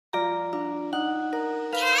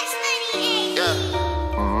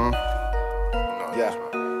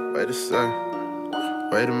Wait a second.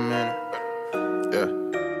 Wait a minute.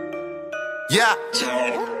 Yeah.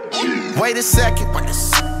 Wait a second.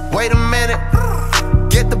 Wait a minute.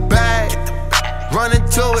 Get the bag. Run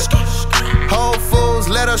into it. Whole Foods,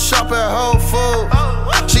 let her shop at Whole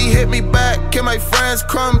Foods. She hit me back, can my friends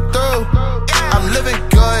come through? I'm living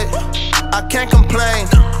good, I can't complain.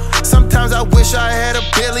 Sometimes I wish I had a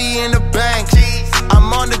Billy in the bank.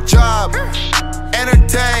 I'm on the job,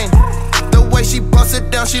 entertain. The way she bust it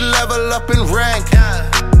down, she level up in rank.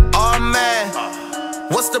 Oh man,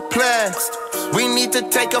 what's the plan? We need to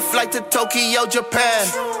take a flight to Tokyo, Japan.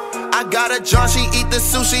 I got a John, she eat the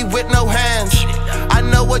sushi with no hands. I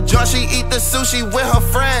know a John, she eat the sushi with her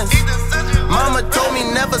friends. Mama told me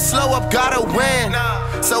never slow up, gotta win.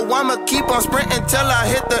 So I'ma keep on sprinting till I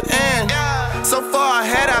hit the end. So far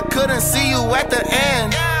ahead, I couldn't see you at the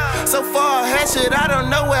end. So far ahead, shit, I don't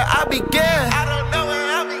know where I begin.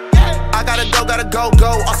 I gotta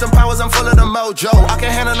go. Austin Powers, I'm full of the mojo. I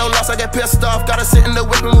can't handle no loss, I get pissed off. Gotta sit in the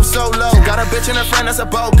whip and move solo. Got a bitch and a friend that's a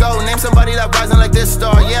BOGO. Name somebody that rising like this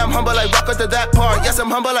star. Yeah, I'm humble like Rocker to that part. Yes, I'm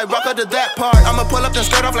humble like Rocker to that part. I'ma pull up and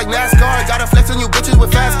skirt off like NASCAR. Gotta flex on you bitches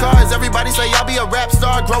with fast cars. Everybody say I'll be a rap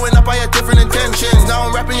star. Growing up, I had different intentions. Now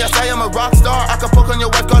I'm rapping, yes, I am a rock star. I can poke on your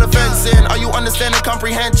wife, call the fencing. Are you understanding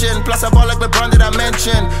comprehension? Plus, I ball like LeBron, did I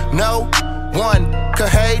mention? No one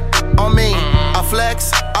could hate on me. I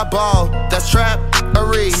flex, I ball, that's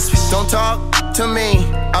trap-a-ree. Don't talk to me,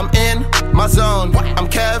 I'm in my zone. I'm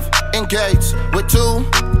Kev engaged with 2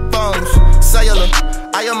 phones. Cellular,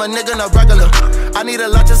 I am a nigga, not regular. I need a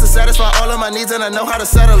lot just to satisfy all of my needs, and I know how to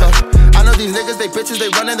settle them. I know these niggas, they bitches, they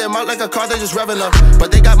running their mouth like a car, they just revving up.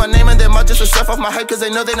 But they got my name in their mouth just to surf off my hype, cause they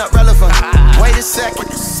know they not relevant. Wait a second,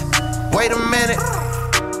 wait a minute.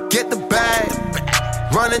 Get the bag,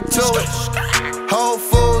 run into it. Whole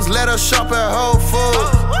Foods, let her shop at Whole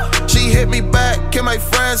Foods. She hit me back, can my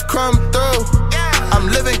friends come through? I'm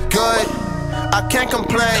living good, I can't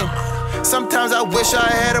complain. Sometimes I wish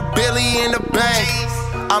I had a Billy in the bank.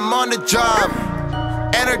 I'm on the job,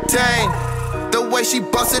 entertain. The way she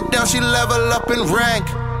bust it down, she level up in rank.